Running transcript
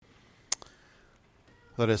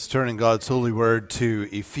Let us turn in God's holy word to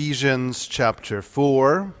Ephesians chapter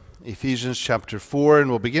 4. Ephesians chapter 4,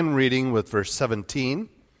 and we'll begin reading with verse 17.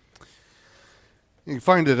 You can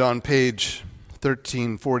find it on page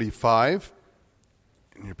 1345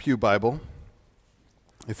 in your pew Bible.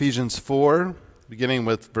 Ephesians 4, beginning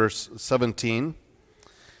with verse 17.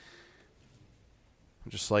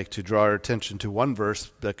 I'd just like to draw our attention to one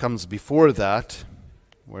verse that comes before that,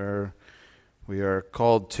 where we are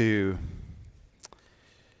called to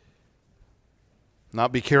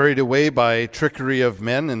not be carried away by trickery of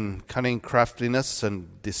men and cunning craftiness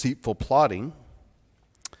and deceitful plotting.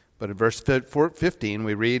 But in verse 15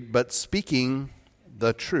 we read, "But speaking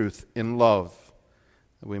the truth in love,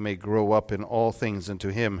 that we may grow up in all things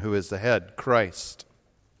into him who is the head, Christ."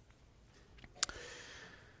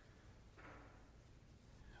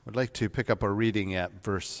 I'd like to pick up our reading at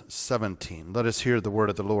verse 17. Let us hear the word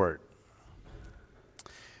of the Lord.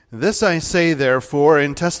 "This I say, therefore,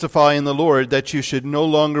 and testify in the Lord, that you should no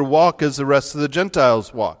longer walk as the rest of the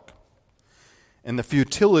Gentiles walk, in the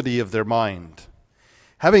futility of their mind,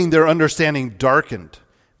 having their understanding darkened,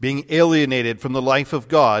 being alienated from the life of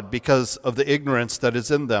God because of the ignorance that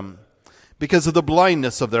is in them, because of the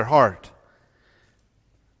blindness of their heart,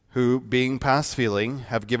 who, being past feeling,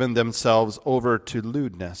 have given themselves over to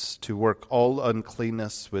lewdness, to work all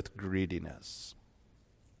uncleanness with greediness.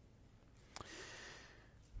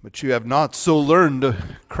 But you have not so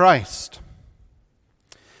learned Christ.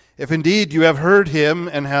 If indeed you have heard him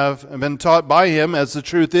and have been taught by him, as the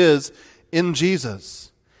truth is in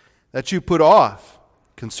Jesus, that you put off,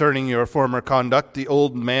 concerning your former conduct, the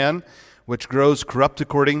old man, which grows corrupt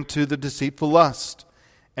according to the deceitful lust,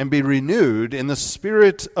 and be renewed in the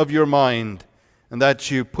spirit of your mind, and that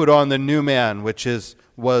you put on the new man, which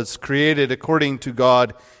was created according to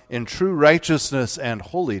God in true righteousness and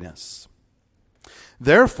holiness.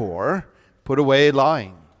 Therefore, put away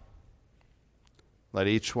lying. Let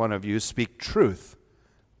each one of you speak truth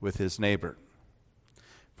with his neighbor,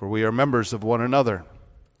 for we are members of one another.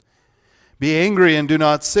 Be angry and do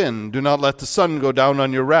not sin. Do not let the sun go down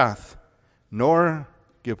on your wrath, nor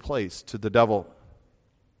give place to the devil.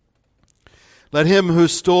 Let him who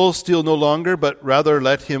stole steal no longer, but rather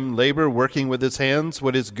let him labor, working with his hands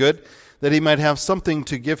what is good, that he might have something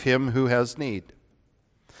to give him who has need.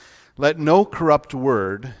 Let no corrupt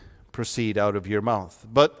word proceed out of your mouth,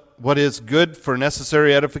 but what is good for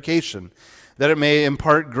necessary edification, that it may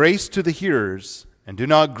impart grace to the hearers. And do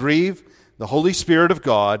not grieve the Holy Spirit of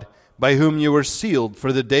God, by whom you were sealed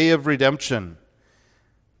for the day of redemption.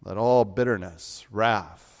 Let all bitterness,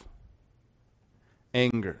 wrath,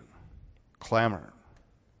 anger, clamor,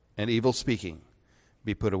 and evil speaking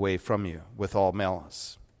be put away from you with all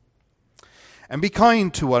malice. And be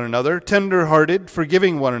kind to one another, tender-hearted,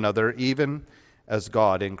 forgiving one another, even as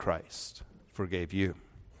God in Christ forgave you."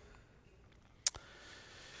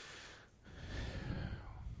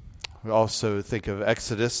 We also think of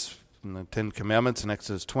Exodus and the 10 Commandments in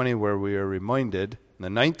Exodus 20, where we are reminded in the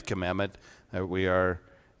 9th commandment that we are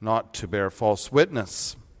not to bear false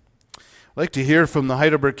witness. I'd like to hear from the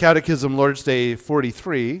Heidelberg Catechism, Lord's Day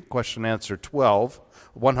 43, question answer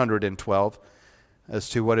 112, as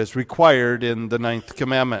to what is required in the 9th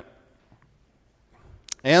commandment.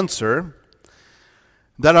 Answer: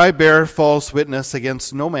 that I bear false witness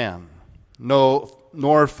against no man,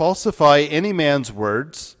 nor falsify any man's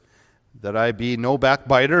words, that I be no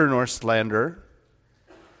backbiter nor slanderer,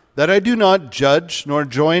 that I do not judge nor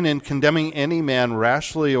join in condemning any man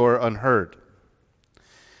rashly or unheard,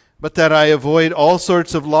 but that I avoid all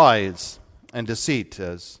sorts of lies and deceit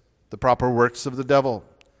as the proper works of the devil,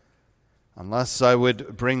 unless I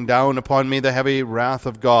would bring down upon me the heavy wrath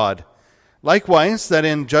of God. Likewise, that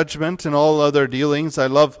in judgment and all other dealings I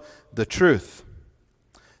love the truth,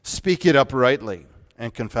 speak it uprightly,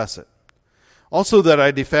 and confess it. Also that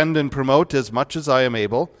I defend and promote as much as I am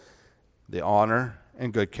able the honor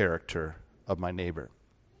and good character of my neighbor.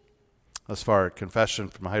 Thus far, confession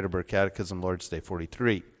from Heidelberg Catechism, Lord's Day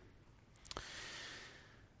 43.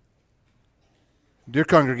 Dear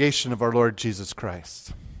congregation of our Lord Jesus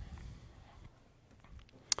Christ,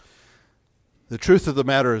 the truth of the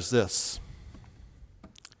matter is this: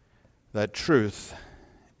 that truth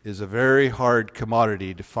is a very hard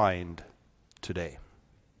commodity to find today.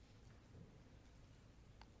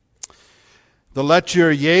 The let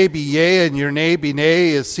your yea be yea and your nay be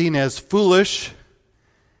nay is seen as foolish,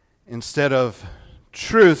 instead of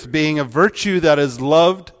truth being a virtue that is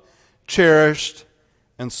loved, cherished,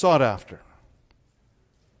 and sought after.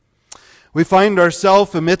 We find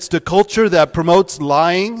ourselves amidst a culture that promotes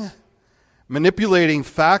lying, manipulating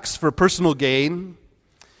facts for personal gain,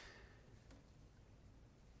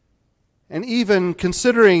 and even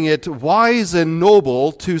considering it wise and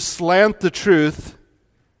noble to slant the truth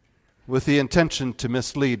with the intention to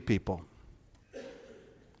mislead people.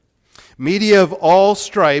 Media of all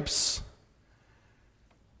stripes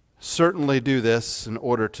certainly do this in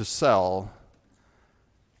order to sell.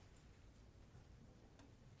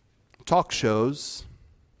 Talk shows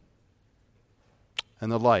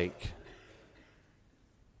and the like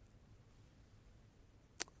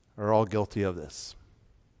are all guilty of this.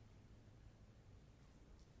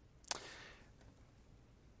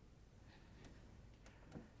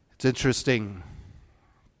 It's interesting.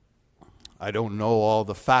 I don't know all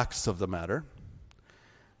the facts of the matter,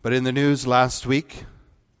 but in the news last week,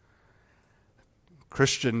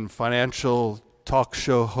 Christian financial talk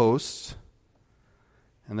show host,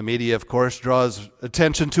 and the media, of course, draws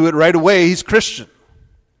attention to it right away. He's Christian.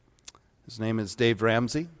 His name is Dave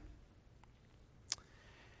Ramsey.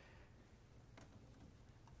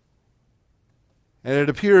 And it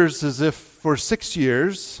appears as if for 6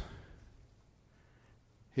 years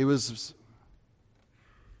he was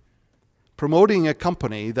promoting a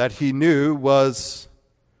company that he knew was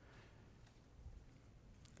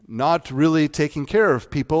not really taking care of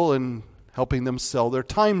people and helping them sell their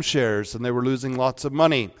timeshares, and they were losing lots of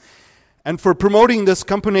money. And for promoting this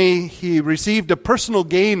company, he received a personal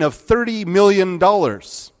gain of $30 million.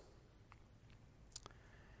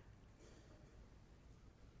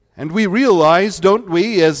 And we realize, don't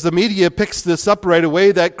we, as the media picks this up right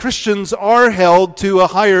away, that Christians are held to a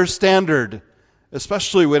higher standard,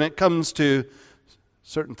 especially when it comes to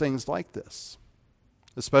certain things like this,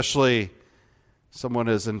 especially someone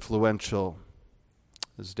as influential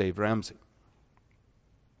as Dave Ramsey.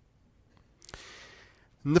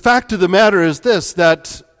 And the fact of the matter is this,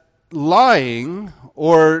 that lying,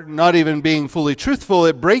 or not even being fully truthful,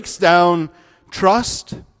 it breaks down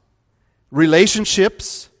trust,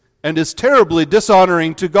 relationships, and is terribly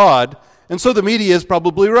dishonoring to God. And so the media is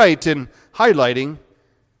probably right in highlighting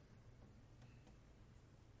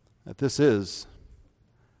that this is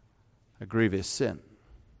a grievous sin.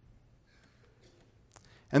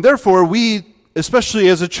 And therefore we, especially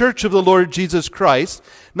as a church of the Lord Jesus Christ,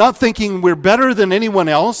 not thinking we're better than anyone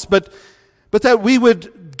else, but that we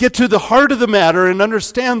would get to the heart of the matter and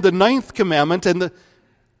understand the 9th commandment and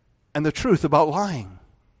the truth about lying.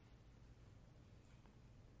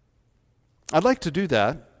 I'd like to do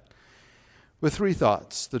that with 3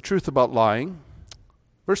 thoughts. The truth about lying.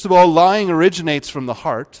 First of all, lying originates from the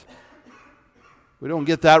heart. If we don't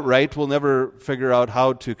get that right, we'll never figure out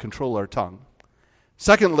how to control our tongue.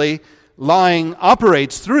 Secondly, lying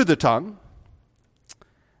operates through the tongue.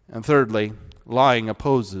 And thirdly, lying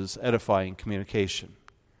opposes edifying communication.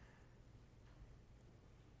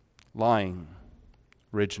 Lying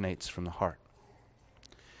originates from the heart.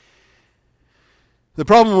 The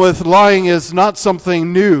problem with lying is not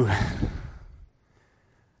something new.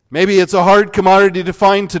 Maybe it's a hard commodity to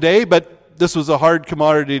find today, but this was a hard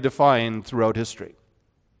commodity to find throughout history.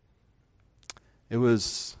 It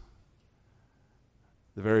was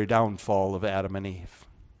the very downfall of Adam and Eve.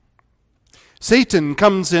 Satan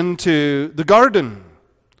comes into the garden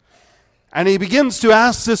and he begins to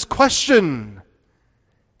ask this question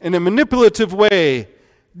in a manipulative way.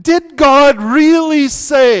 Did God really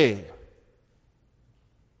say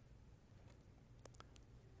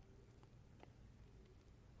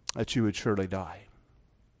that you would surely die?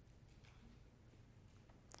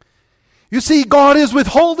 You see, God is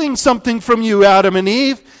withholding something from you, Adam and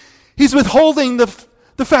Eve. He's withholding the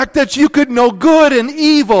fact that you could know good and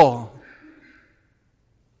evil.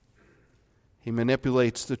 He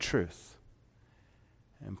manipulates the truth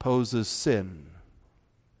and poses sin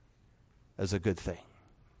as a good thing.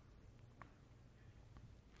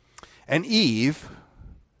 And Eve,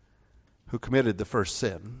 who committed the first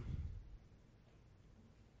sin,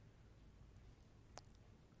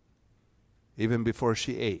 even before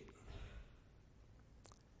she ate,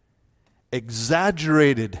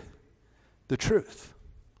 exaggerated the truth.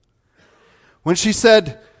 When she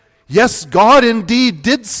said, yes, God indeed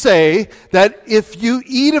did say that if you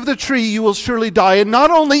eat of the tree, you will surely die. And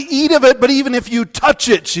not only eat of it, but even if you touch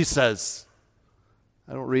it, she says.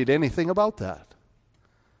 I don't read anything about that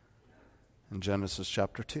in Genesis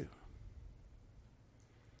chapter 2.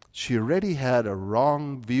 She already had a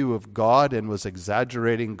wrong view of God and was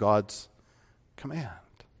exaggerating God's command.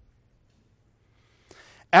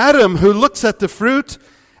 Adam, who looks at the fruit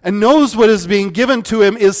and knows what is being given to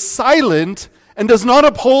him, is silent and does not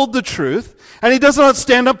uphold the truth, and he does not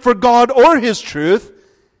stand up for God or his truth,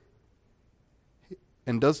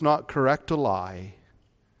 and does not correct a lie,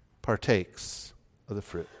 partakes of the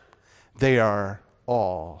fruit. They are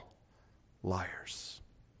all liars.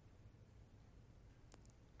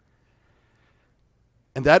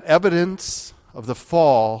 And that evidence of the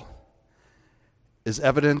fall is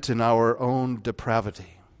evident in our own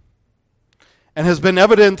depravity and has been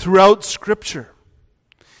evident throughout Scripture.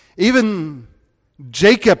 Even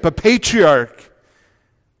Jacob, a patriarch,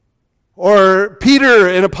 or Peter,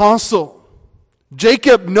 an apostle,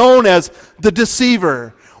 Jacob known as the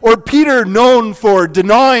deceiver, or Peter known for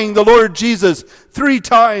denying the Lord Jesus 3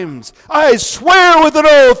 times. I swear with an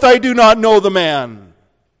oath I do not know the man.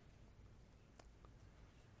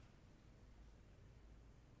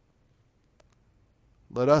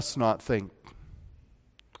 Let us not think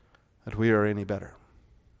that we are any better.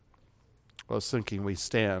 I was thinking we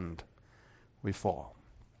stand, we fall.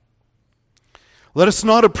 Let us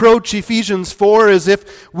not approach Ephesians 4 as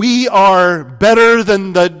if we are better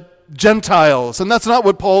than the Gentiles. And that's not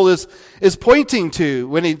what Paul is pointing to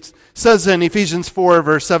when he says in Ephesians 4,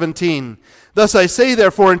 verse 17, "Thus I say,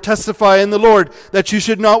 therefore, and testify in the Lord, that you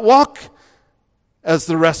should not walk as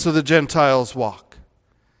the rest of the Gentiles walk."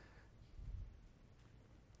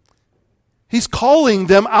 He's calling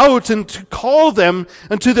them out and to call them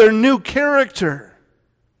into their new character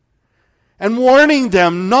and warning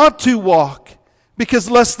them not to walk, because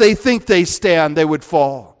lest they think they stand, they would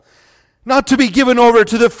fall. Not to be given over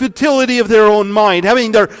to the futility of their own mind,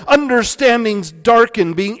 having their understandings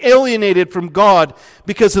darkened, being alienated from God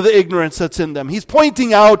because of the ignorance that's in them. He's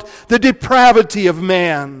pointing out the depravity of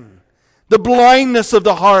man, the blindness of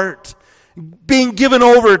the heart, being given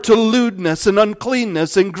over to lewdness and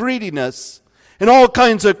uncleanness and greediness and all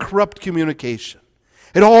kinds of corrupt communication.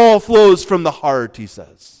 It all flows from the heart, he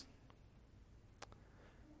says.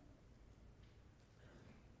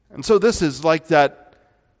 And so this is like that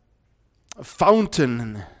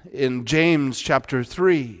fountain in James chapter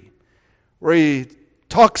 3, where he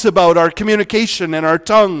talks about our communication and our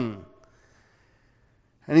tongue.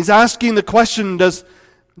 And he's asking the question, does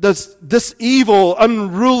this evil,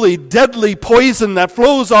 unruly, deadly poison that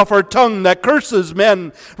flows off our tongue, that curses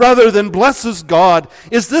men rather than blesses God,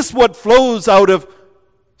 is this what flows out of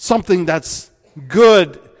something that's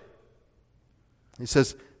good? He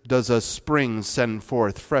says, does a spring send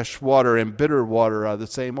forth fresh water and bitter water out of the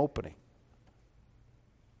same opening?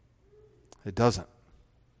 It doesn't.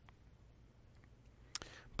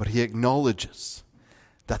 But he acknowledges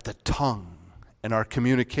that the tongue and our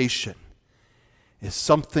communication is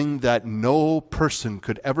something that no person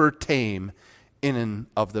could ever tame in and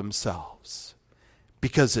of themselves,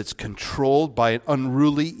 because it's controlled by an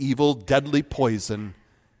unruly, evil, deadly poison,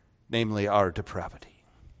 namely our depravity.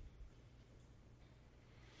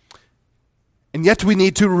 And yet we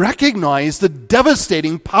need to recognize the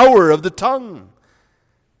devastating power of the tongue.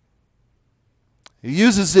 He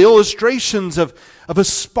uses the illustrations of a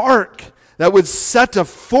spark that would set a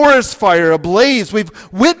forest fire ablaze. We've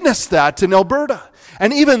witnessed that in Alberta.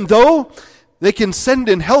 And even though they can send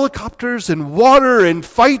in helicopters and water and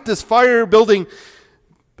fight this fire, building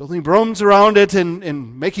brooms around it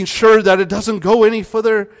and making sure that it doesn't go any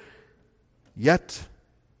further, yet,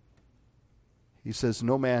 he says,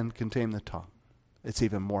 no man can tame the tongue. It's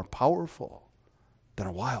even more powerful than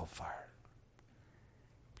a wildfire,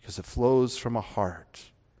 because it flows from a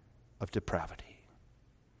heart of depravity.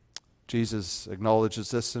 Jesus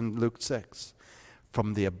acknowledges this in Luke 6.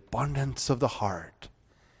 From the abundance of the heart,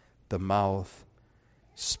 the mouth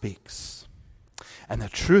speaks. And the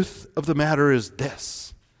truth of the matter is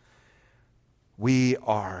this: we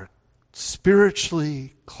are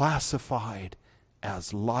spiritually classified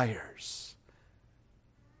as liars.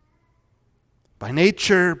 By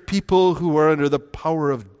nature, people who are under the power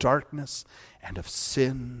of darkness and of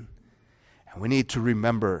sin. And we need to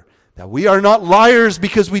remember that we are not liars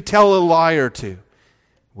because we tell a lie or two.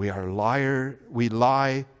 We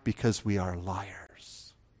lie because we are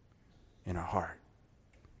liars in our heart.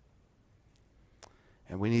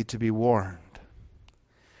 And we need to be warned.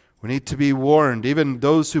 We need to be warned. Even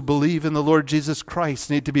those who believe in the Lord Jesus Christ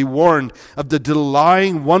need to be warned of the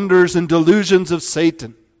lying wonders and delusions of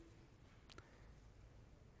Satan.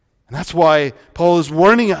 And that's why Paul is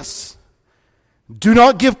warning us. Do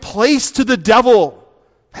not give place to the devil,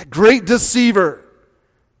 that great deceiver.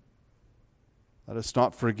 Let us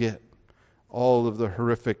not forget all of the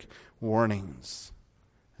horrific warnings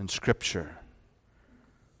in Scripture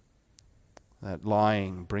that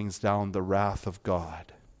lying brings down the wrath of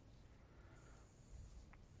God.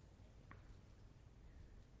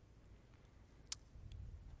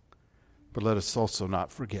 But let us also not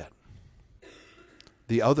forget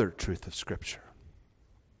the other truth of Scripture,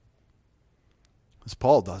 as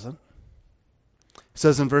Paul doesn't. He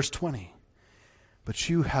says in verse 20, but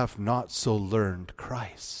you have not so learned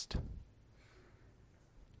Christ.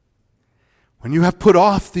 When you have put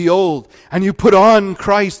off the old and you put on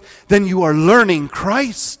Christ, then you are learning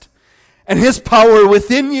Christ and His power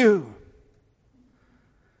within you.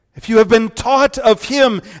 If you have been taught of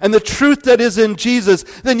Him and the truth that is in Jesus,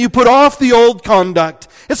 then you put off the old conduct.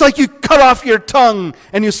 It's like you cut off your tongue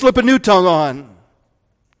and you slip a new tongue on.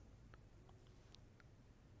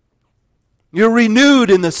 You're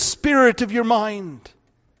renewed in the spirit of your mind.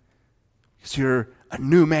 Because you're a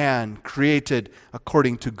new man created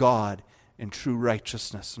according to God in true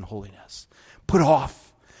righteousness and holiness. Put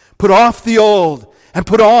off the old and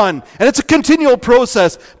put on. And it's a continual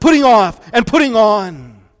process, putting off and putting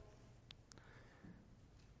on.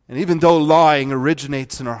 And even though lying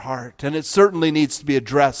originates in our heart, and it certainly needs to be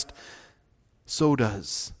addressed, so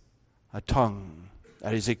does a tongue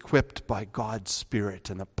that is equipped by God's Spirit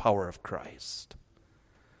and the power of Christ.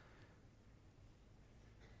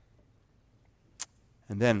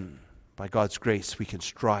 And then, by God's grace, we can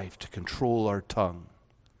strive to control our tongue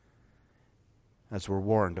as we're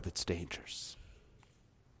warned of its dangers.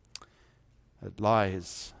 It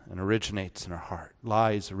lies and originates in our heart.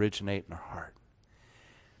 Lies originate in our heart.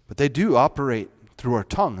 But they do operate through our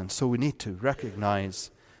tongue, and so we need to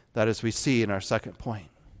recognize that as we see in our second point.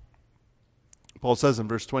 Paul says in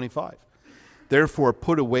verse 25, "Therefore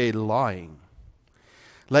put away lying.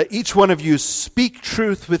 Let each one of you speak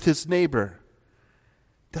truth with his neighbor."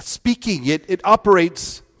 That speaking, it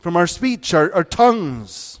operates from our speech, our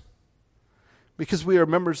tongues, because we are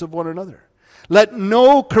members of one another. Let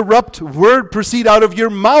no corrupt word proceed out of your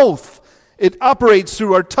mouth. It operates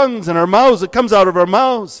through our tongues and our mouths. It comes out of our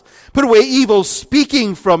mouths. Put away evil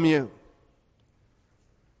speaking from you.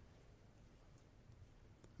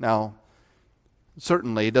 Now,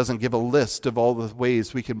 certainly it doesn't give a list of all the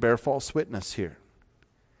ways we can bear false witness here.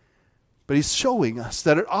 But he's showing us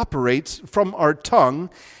that it operates from our tongue,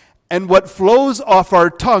 and what flows off our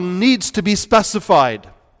tongue needs to be specified.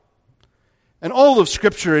 And all of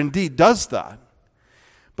Scripture indeed does that.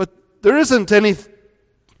 But there isn't anything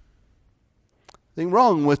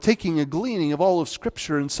wrong with taking a gleaning of all of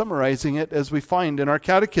Scripture and summarizing it as we find in our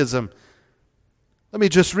catechism. Let me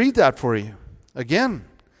just read that for you again.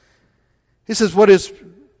 He says, what is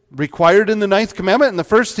required in the 9th commandment? And the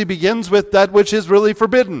first he begins with that which is really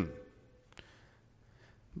forbidden.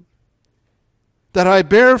 That I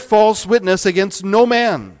bear false witness against no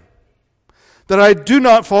man. That I do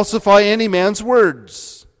not falsify any man's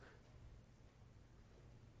words.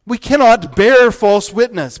 We cannot bear false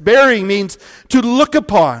witness. Bearing means to look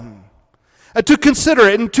upon, to consider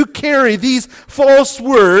it, and to carry these false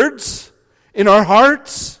words in our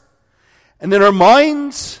hearts and in our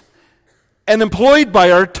minds and employed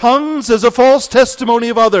by our tongues as a false testimony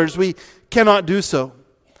of others. We cannot do so.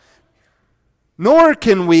 Nor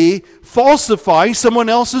can we falsify someone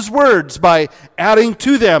else's words by adding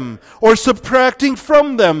to them or subtracting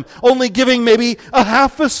from them, only giving maybe a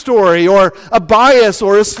half a story or a bias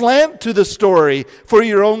or a slant to the story for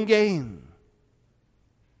your own gain.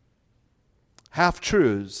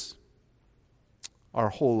 Half-truths are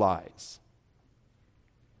whole lies.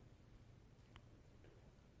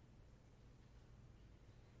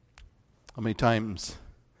 How many times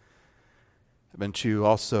haven't you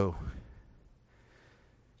also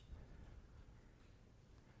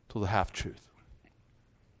told a half-truth?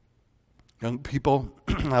 Young people,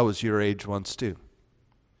 I was your age once too.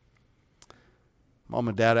 Mom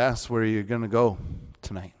and Dad asked, where are you going to go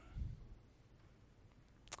tonight?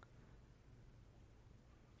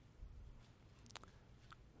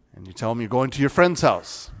 And you tell them you're going to your friend's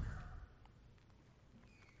house.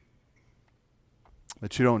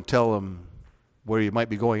 But you don't tell them where you might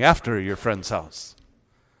be going after your friend's house.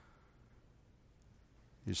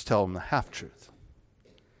 You just tell them the half-truth.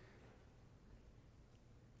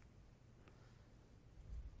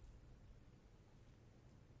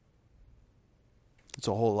 It's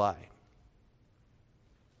a whole lie,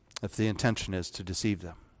 if the intention is to deceive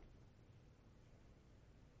them.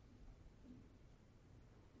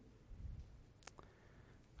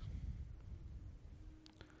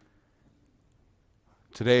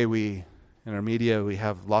 Today in our media, we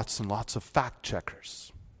have lots and lots of fact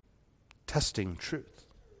checkers testing truth.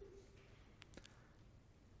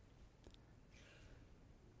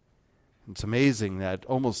 It's amazing that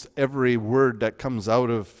almost every word that comes out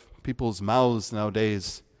of people's mouths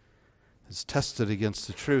nowadays is tested against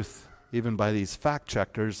the truth, even by these fact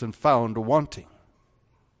checkers, and found wanting.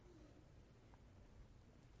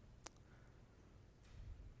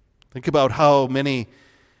 Think about how many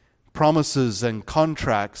promises and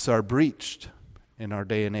contracts are breached in our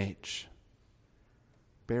day and age,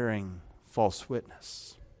 bearing false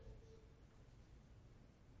witness.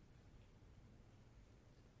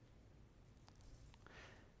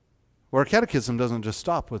 Well, our catechism doesn't just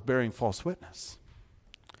stop with bearing false witness.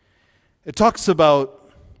 It talks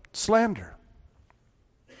about slander.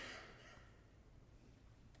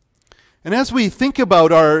 And as we think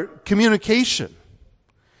about our communication,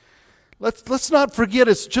 let's not forget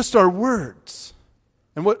it's just our words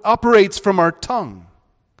and what operates from our tongue.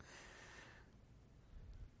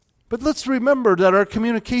 But let's remember that our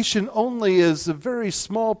communication only is a very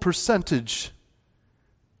small percentage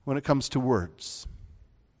when it comes to words.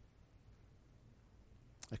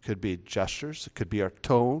 It could be gestures, it could be our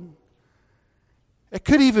tone, it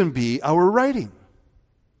could even be our writing.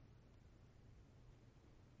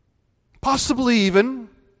 Possibly even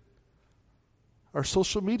our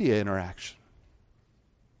social media interaction.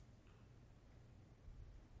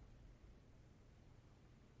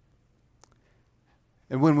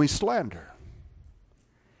 And when we slander,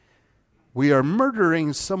 we are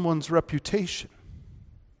murdering someone's reputation.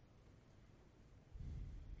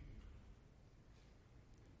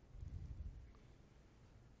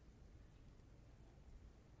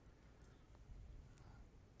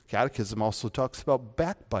 Catechism also talks about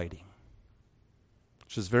backbiting,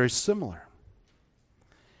 which is very similar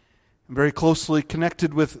and very closely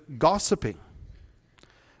connected with gossiping.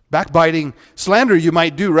 Backbiting, slander you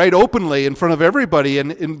might do right openly in front of everybody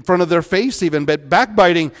and in front of their face even, but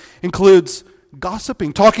backbiting includes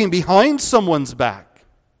gossiping, talking behind someone's back,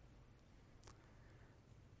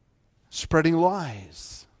 spreading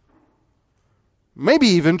lies, maybe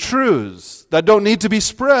even truths that don't need to be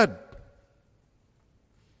spread.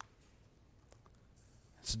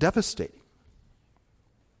 It's devastating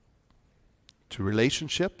to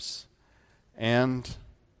relationships and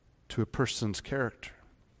to a person's character.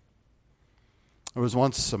 There was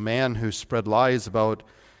once a man who spread lies about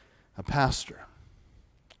a pastor,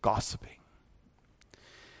 gossiping.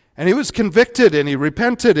 And he was convicted and he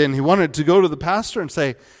repented and he wanted to go to the pastor and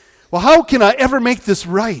say, well, how can I ever make this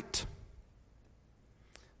right?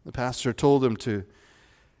 The pastor told him to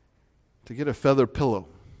get a feather pillow,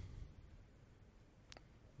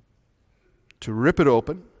 to rip it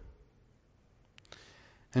open,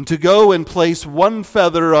 and to go and place one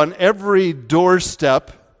feather on every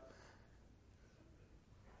doorstep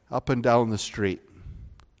up and down the street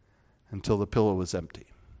until the pillow was empty.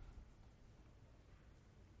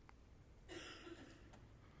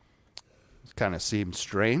 It kind of seemed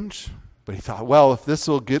strange, but he thought, well, if this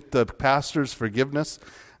will get the pastor's forgiveness,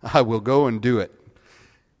 I will go and do it.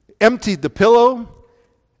 Emptied the pillow,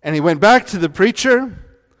 and he went back to the preacher,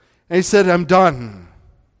 and he said, I'm done.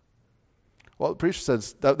 Well, the preacher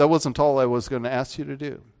says, that wasn't all I was going to ask you to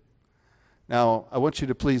do. Now, I want you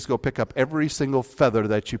to please go pick up every single feather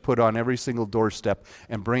that you put on every single doorstep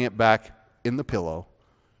and bring it back in the pillow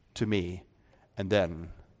to me, and then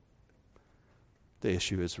the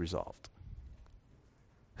issue is resolved.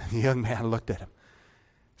 And the young man looked at him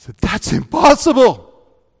and said, that's impossible.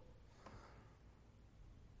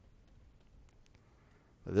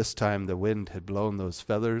 But this time the wind had blown those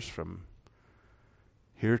feathers from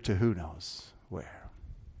here to who knows where.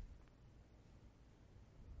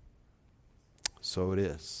 So it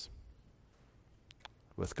is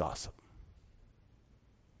with gossip.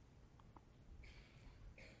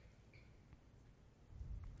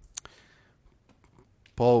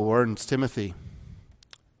 Paul warns Timothy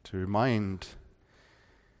to remind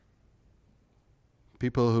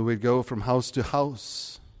people who would go from house to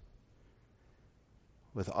house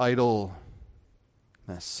with idleness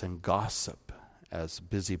and gossip as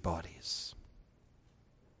busybodies.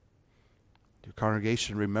 Dear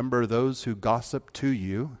congregation, remember those who gossip to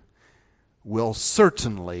you will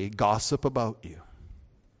certainly gossip about you.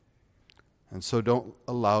 And so don't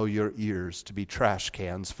allow your ears to be trash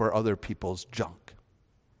cans for other people's junk.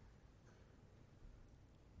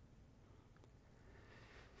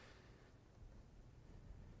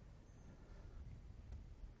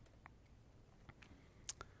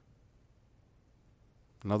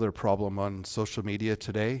 Another problem on social media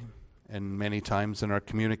today, and many times in our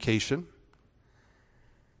communication,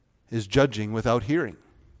 is judging without hearing.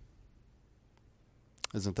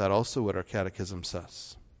 Isn't that also what our catechism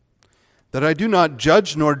says? That I do not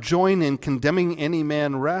judge nor join in condemning any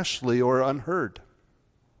man rashly or unheard.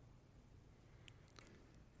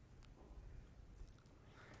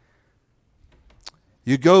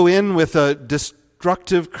 You go in with a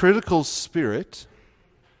destructive, critical spirit,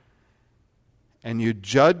 and you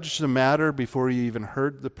judge the matter before you even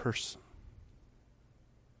heard the person.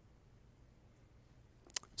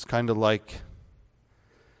 It's kind of like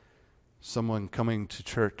someone coming to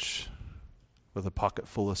church with a pocket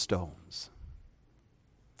full of stones.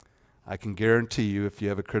 I can guarantee you, if you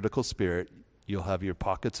have a critical spirit, you'll have your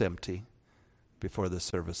pockets empty before the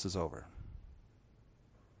service is over.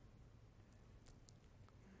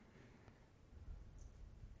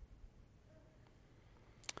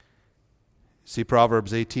 See,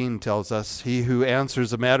 Proverbs 18 tells us, he who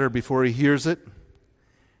answers a matter before he hears it,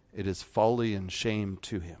 it is folly and shame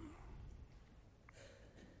to him.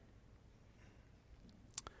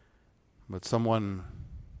 But someone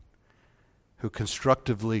who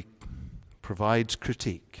constructively provides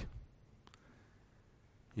critique,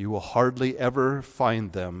 you will hardly ever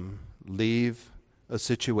find them leave a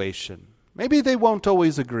situation. Maybe they won't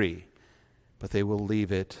always agree, but they will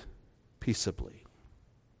leave it peaceably.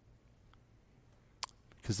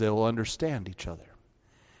 Because they'll understand each other.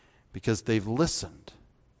 Because they've listened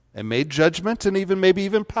and made judgment and maybe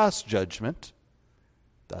even passed judgment.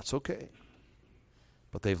 That's okay.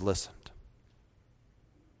 But they've listened.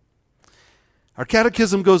 Our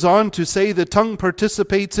catechism goes on to say the tongue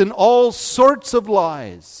participates in all sorts of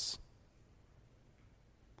lies.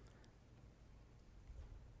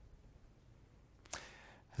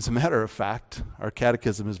 As a matter of fact, our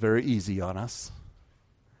catechism is very easy on us.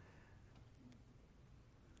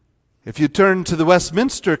 If you turn to the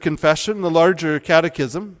Westminster Confession, the larger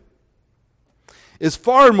catechism is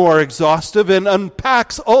far more exhaustive and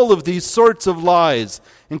unpacks all of these sorts of lies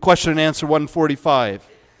in question and answer 145.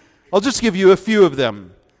 I'll just give you a few of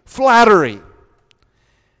them. Flattery,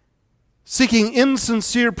 seeking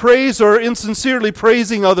insincere praise or insincerely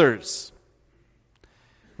praising others.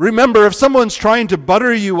 Remember, if someone's trying to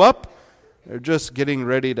butter you up, they're just getting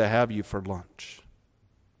ready to have you for lunch.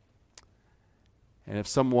 And if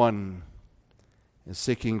someone is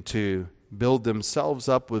seeking to build themselves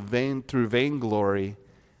up through vainglory,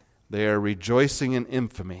 they are rejoicing in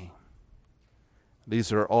infamy.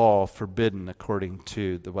 These are all forbidden according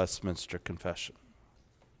to the Westminster Confession.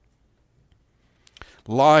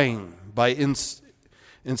 Lying by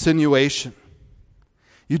insinuation.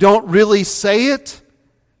 You don't really say it,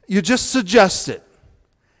 you just suggest it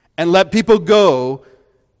and let people go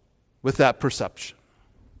with that perception.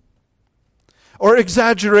 Or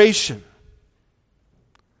exaggeration,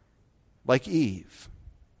 like Eve.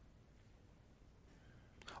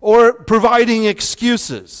 Or providing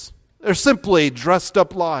excuses. They're simply dressed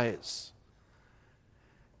up lies.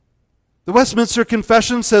 The Westminster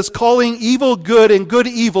Confession says calling evil good and good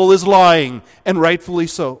evil is lying, and rightfully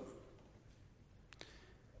so.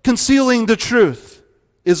 Concealing the truth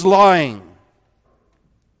is lying.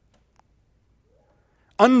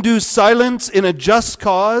 Undue silence in a just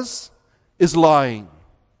cause is lying.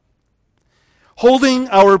 Holding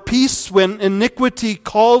our peace when iniquity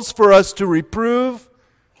calls for us to reprove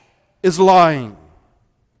is lying.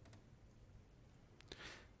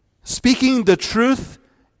 Speaking the truth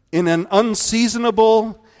in an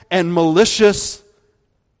unseasonable and malicious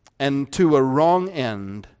and to a wrong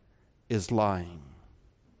end is lying.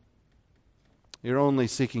 You're only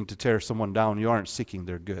seeking to tear someone down. You aren't seeking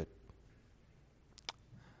their good.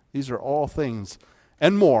 These are all things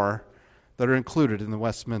and more that are included in the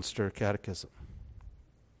Westminster Catechism.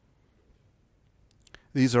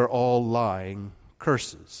 These are all lying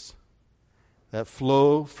curses that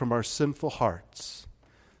flow from our sinful hearts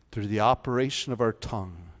through the operation of our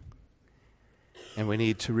tongue. And we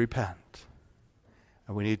need to repent.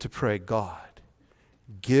 And we need to pray, God,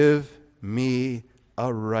 give me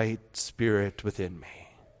a right spirit within me.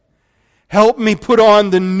 Help me put on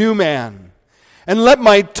the new man. And let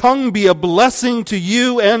my tongue be a blessing to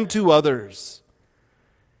you and to others.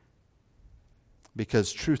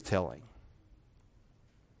 Because truth-telling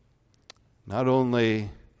not only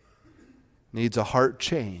needs a heart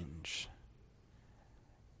change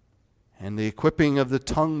and the equipping of the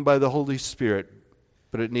tongue by the Holy Spirit,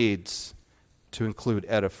 but it needs to include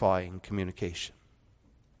edifying communication.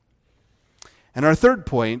 And our third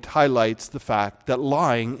point highlights the fact that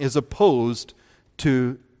lying is opposed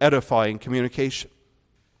to edifying communication.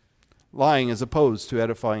 Lying is opposed to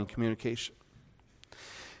edifying communication.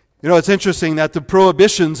 You know, it's interesting that the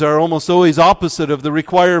prohibitions are almost always opposite of the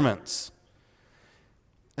requirements.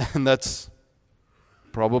 And that's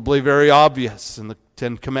probably very obvious in the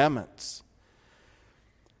Ten Commandments.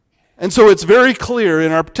 And so it's very clear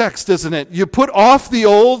in our text, isn't it? You put off the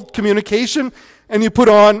old communication and you put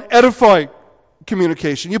on edifying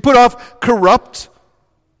communication. You put off corrupt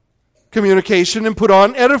communication and put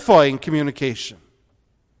on edifying communication.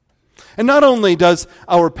 And not only does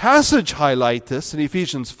our passage highlight this in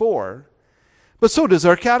Ephesians 4, but so does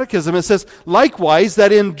our catechism. It says, likewise,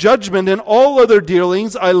 that in judgment and all other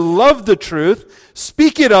dealings I love the truth,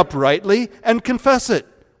 speak it uprightly, and confess it.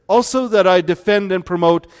 Also that I defend and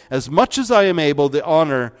promote as much as I am able the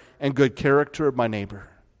honor and good character of my neighbor.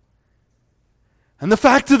 And the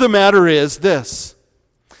fact of the matter is this,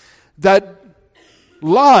 that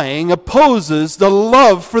lying opposes the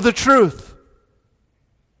love for the truth.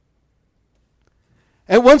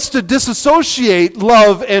 It wants to disassociate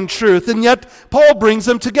love and truth, and yet Paul brings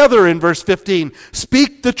them together in verse 15.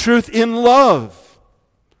 Speak the truth in love.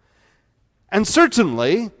 And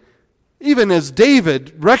certainly, even as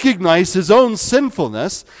David recognized his own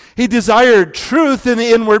sinfulness, he desired truth in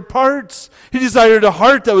the inward parts. He desired a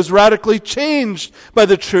heart that was radically changed by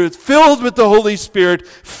the truth, filled with the Holy Spirit,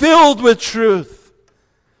 filled with truth,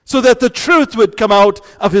 so that the truth would come out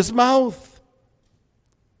of his mouth.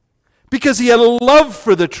 Because he had a love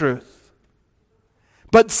for the truth.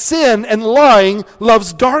 But sin and lying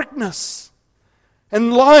loves darkness.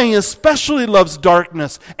 And lying especially loves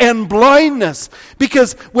darkness and blindness.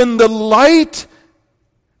 Because when the light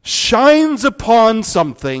shines upon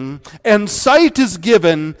something and sight is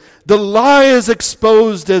given, the lie is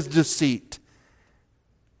exposed as deceit.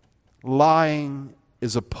 Lying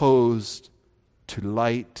is opposed to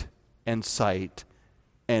light and sight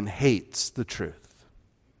and hates the truth.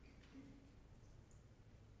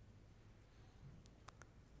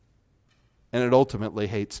 And it ultimately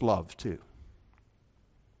hates love too.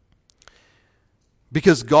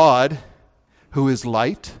 Because God, who is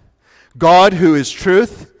light, God who is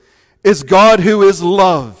truth, is God who is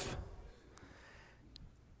love.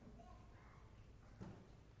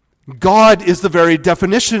 God is the very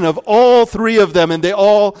definition of all three of them, and they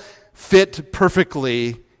all fit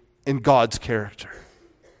perfectly in God's character.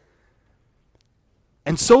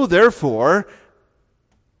 And so therefore,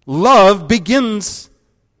 love begins,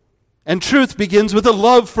 and truth begins with a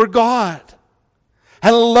love for God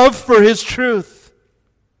and a love for His truth.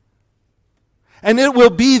 And it will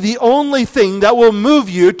be the only thing that will move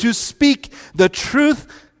you to speak the truth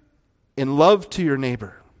in love to your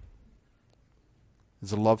neighbor,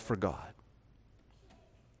 is a love for God.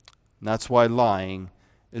 And that's why lying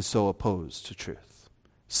is so opposed to truth.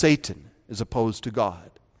 Satan is opposed to God.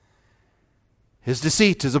 His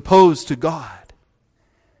deceit is opposed to God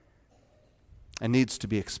and needs to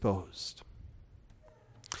be exposed.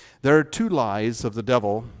 There are two lies of the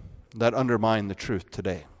devil that undermine the truth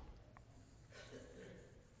today.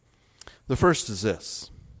 The first is this.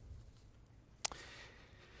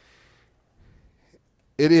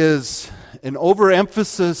 It is an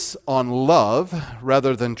overemphasis on love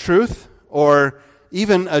rather than truth, or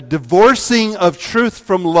even a divorcing of truth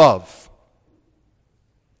from love.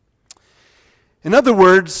 In other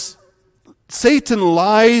words, Satan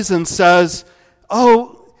lies and says,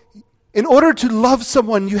 oh, in order to love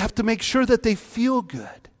someone, you have to make sure that they feel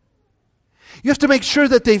good. You have to make sure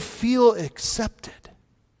that they feel accepted.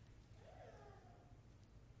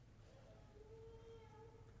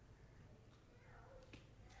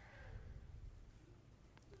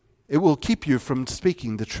 It will keep you from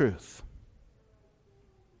speaking the truth.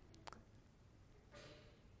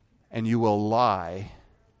 And you will lie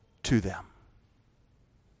to them.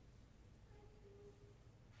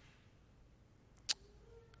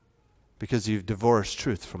 Because you've divorced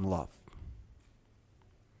truth from love.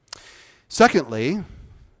 Secondly,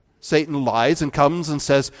 Satan lies and comes and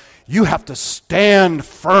says, you have to stand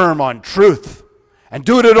firm on truth and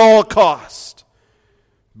do it at all cost.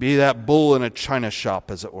 Be that bull in a china shop,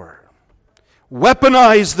 as it were.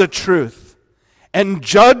 Weaponize the truth and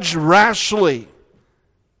judge rashly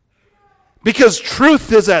because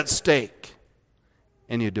truth is at stake.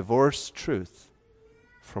 And you divorce truth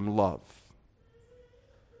from love.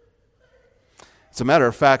 As a matter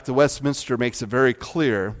of fact, the Westminster makes it very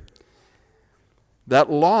clear that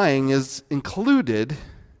lying is included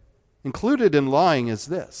in lying is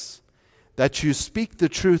this, that you speak the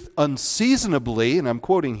truth unseasonably, and I'm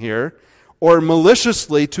quoting here, or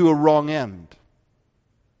maliciously to a wrong end.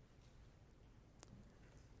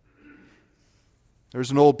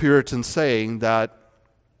 There's an old Puritan saying that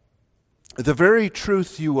the very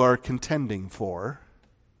truth you are contending for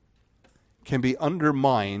can be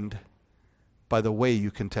undermined by the way you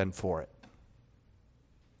contend for it.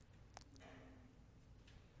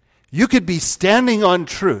 You could be standing on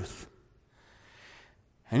truth,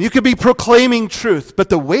 and you could be proclaiming truth, but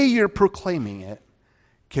the way you're proclaiming it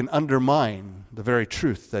can undermine the very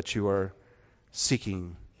truth that you are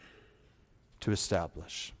seeking to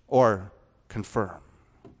establish or confirm.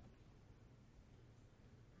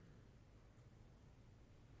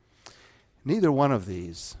 Neither one of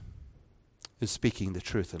these is speaking the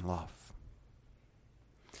truth in love.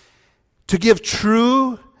 To give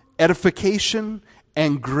true edification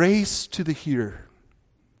and grace to the hearer.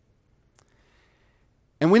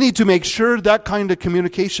 And we need to make sure that kind of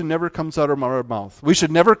communication never comes out of our mouth. We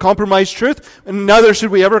should never compromise truth, and neither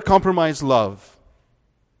should we ever compromise love.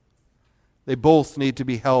 They both need to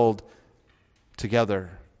be held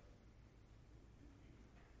together.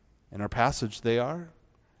 In our passage, they are.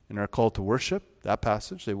 In our call to worship, that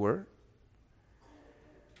passage, they were.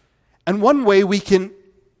 And one way we can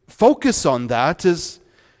focus on that is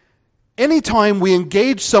anytime we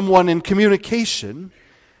engage someone in communication,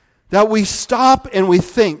 that we stop and we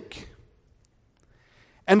think.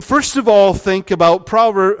 And first of all, think about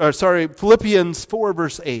Philippians 4,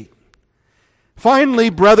 verse 8. Finally,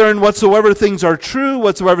 brethren, whatsoever things are true,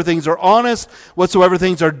 whatsoever things are honest, whatsoever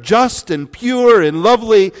things are just and pure and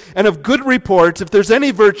lovely and of good report, if there's any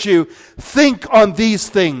virtue, think on these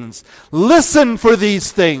things. Listen for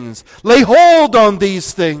these things. Lay hold on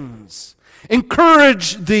these things.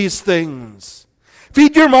 Encourage these things.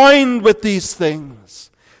 Feed your mind with these things.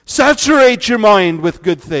 Saturate your mind with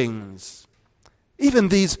good things. Even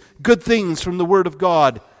these good things from the Word of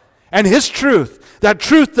God and His truth. That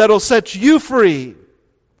truth that'll set you free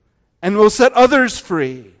and will set others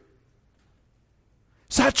free.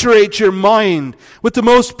 Saturate your mind with the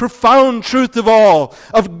most profound truth of all,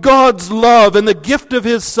 of God's love and the gift of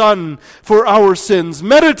His Son for our sins.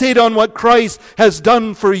 Meditate on what Christ has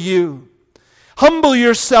done for you. Humble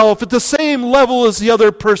yourself at the same level as the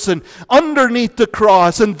other person underneath the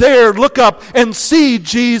cross, and there look up and see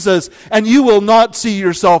Jesus, and you will not see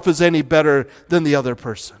yourself as any better than the other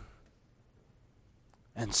person.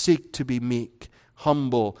 And seek to be meek,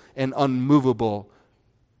 humble, and unmovable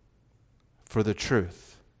for the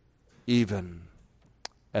truth, even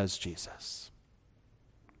as Jesus.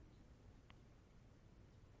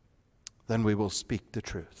 Then we will speak the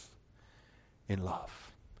truth in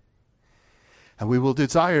love. And we will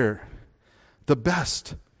desire the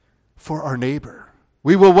best for our neighbor.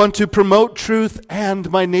 We will want to promote truth and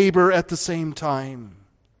my neighbor at the same time.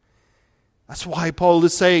 That's why Paul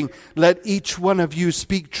is saying, let each one of you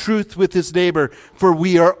speak truth with his neighbor, for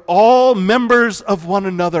we are all members of one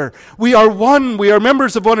another. We are one. We are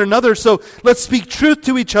members of one another. So let's speak truth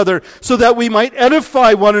to each other so that we might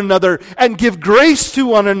edify one another and give grace to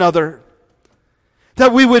one another.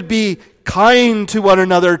 That we would be kind to one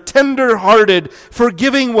another, tender-hearted,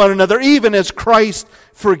 forgiving one another, even as Christ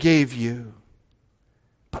forgave you.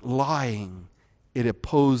 But lying, it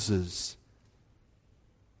opposes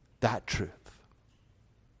that truth.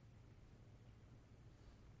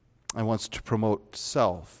 And wants to promote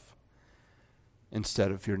self instead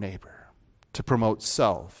of your neighbor. To promote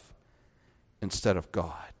self instead of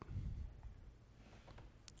God.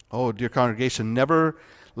 Oh, dear congregation, never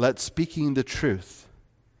let speaking the truth,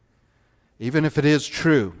 even if it is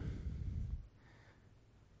true,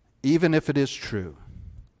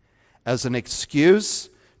 as an excuse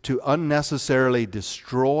to unnecessarily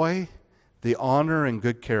destroy the honor and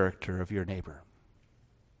good character of your neighbor.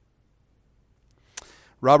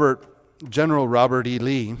 General Robert E.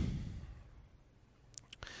 Lee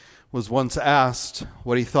was once asked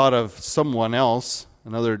what he thought of someone else,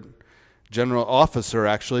 another general officer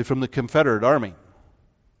actually, from the Confederate Army.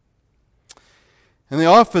 And the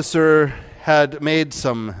officer had made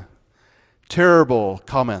some terrible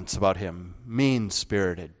comments about him,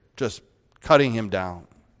 mean-spirited, just cutting him down.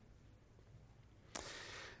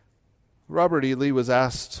 Robert E. Lee was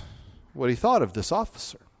asked what he thought of this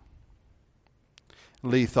officer.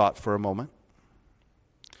 Lee thought for a moment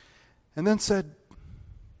and then said,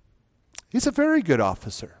 "He's a very good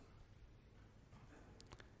officer."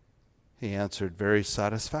 He answered, "Very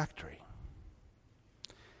satisfactory."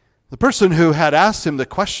 The person who had asked him the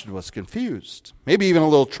question was confused, maybe even a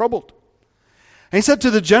little troubled. And he said to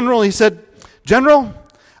the general, "General,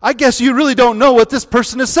 I guess you really don't know what this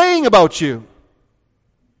person is saying about you."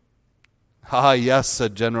 "Ah, yes,"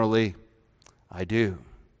 said General Lee, "I do.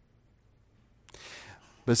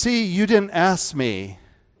 But see, you didn't ask me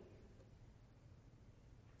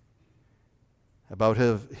about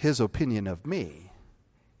his opinion of me.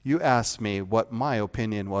 You asked me what my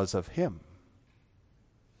opinion was of him."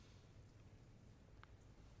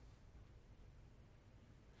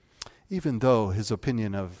 Even though his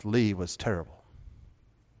opinion of Lee was terrible,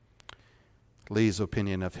 Lee's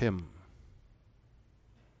opinion of him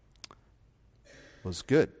was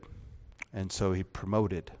good, and so he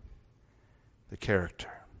promoted the character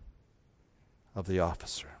of the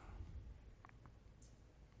officer.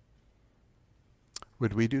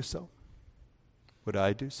 Would we do so? Would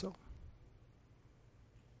I do so?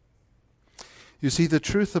 You see, the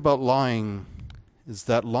truth about lying is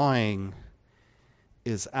that lying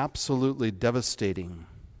is absolutely devastating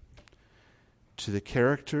to the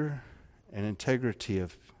character and integrity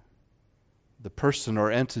of the person or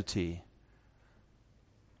entity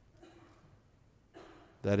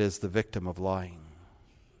that is the victim of lying.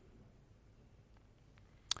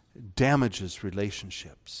 damages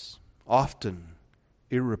relationships, often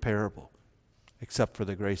irreparable, except for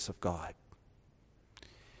the grace of God.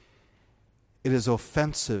 It is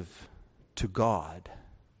offensive to God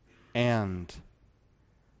and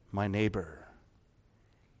my neighbor.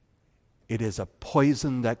 It is a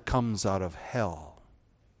poison that comes out of hell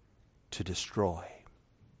to destroy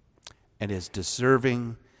and is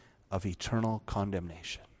deserving of eternal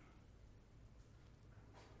condemnation.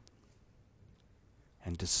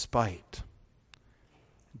 And despite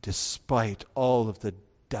all of the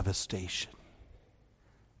devastation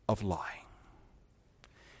of lying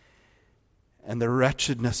and the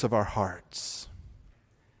wretchedness of our hearts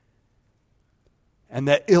and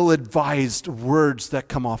the ill-advised words that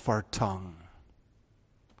come off our tongue,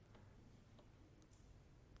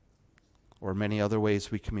 or many other ways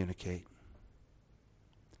we communicate,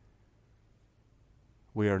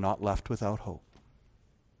 we are not left without hope.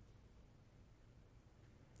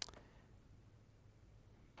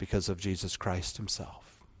 Because of Jesus Christ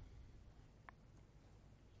himself.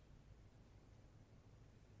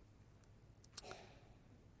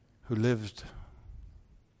 Who lived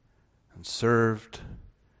and served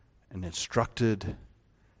and instructed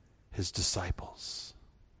his disciples.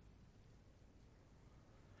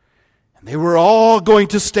 And they were all going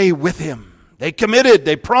to stay with him. They committed,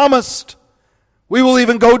 they promised, we will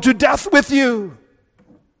even go to death with you.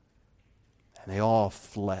 And they all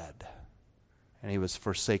fled, and he was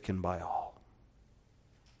forsaken by all.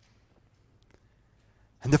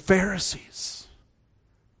 And the Pharisees,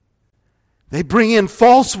 they bring in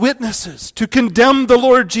false witnesses to condemn the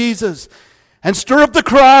Lord Jesus and stir up the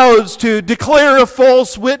crowds to declare a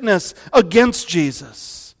false witness against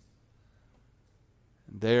Jesus.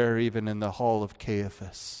 There, even in the hall of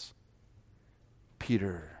Caiaphas,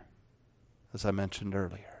 Peter, as I mentioned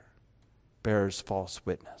earlier, bears false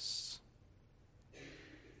witness.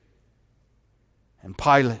 And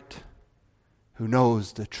Pilate, who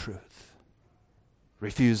knows the truth,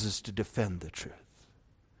 refuses to defend the truth.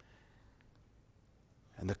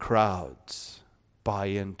 And the crowds buy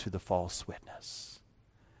into the false witness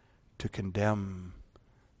to condemn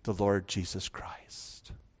the Lord Jesus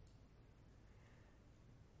Christ.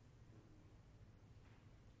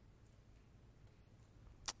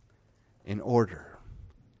 In order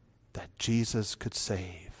that Jesus could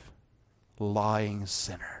save lying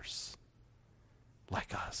sinners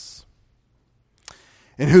like us,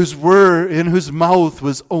 in whose mouth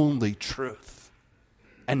was only truth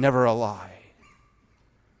and never a lie.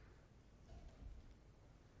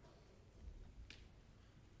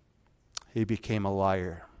 He became a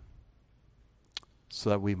liar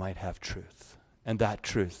so that we might have truth, and that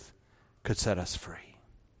truth could set us free.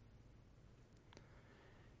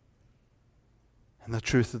 And the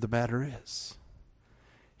truth of the matter is,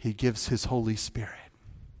 he gives his Holy Spirit.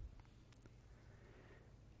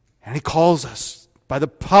 And he calls us by the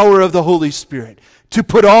power of the Holy Spirit to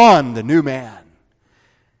put on the new man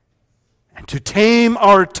and to tame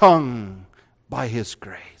our tongue by his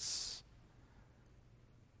grace,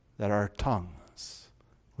 that our tongues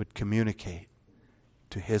would communicate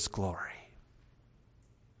to his glory.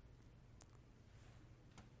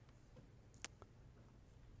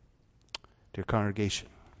 Dear congregation,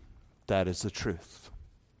 that is the truth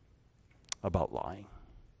about lying.